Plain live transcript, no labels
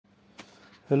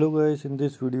Hello guys, in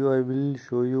this video I will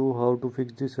show you how to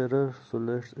fix this error. So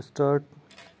let's start.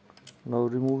 Now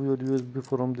remove your USB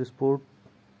from this port.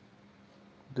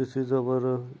 This is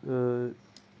our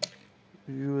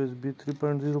USB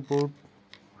 3.0 port,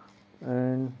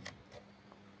 and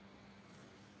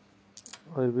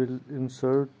I will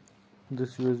insert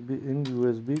this USB in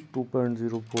USB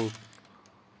 2.0 port.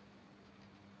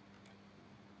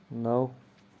 Now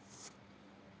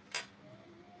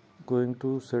going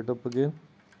to set up again.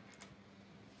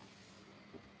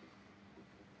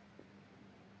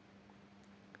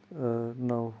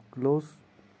 Now close,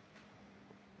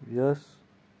 yes,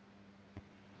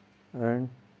 and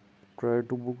try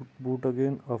to boot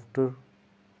again. After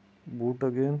boot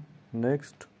again,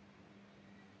 next,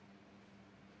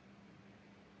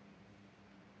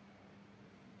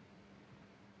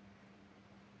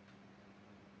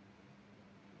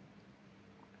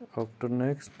 after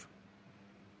next,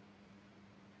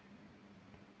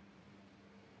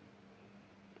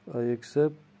 I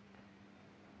accept,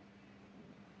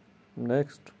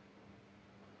 next.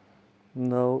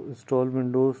 Now install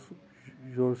Windows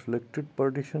your selected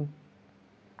partition,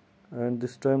 and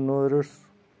this time no errors.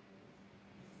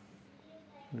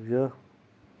 Yeah,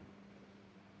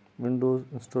 Windows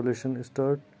installation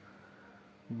start.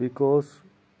 Because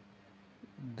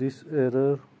this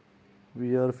error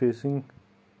we are facing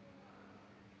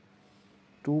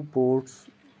two ports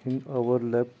in our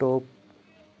laptop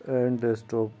and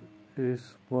desktop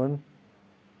is one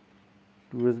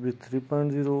USB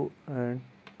 3.0 and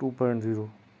 2.0.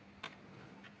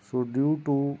 So due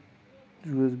to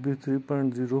USB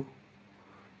 3.0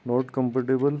 not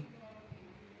compatible,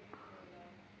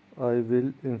 I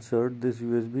will insert this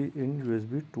USB in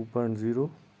USB 2.0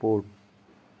 port.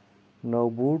 Now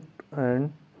boot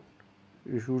and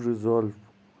issue resolve.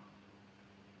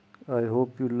 I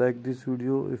hope you like this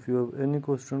video. If you have any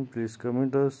question, please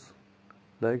comment us,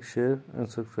 like, share and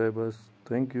subscribe us.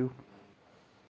 Thank you.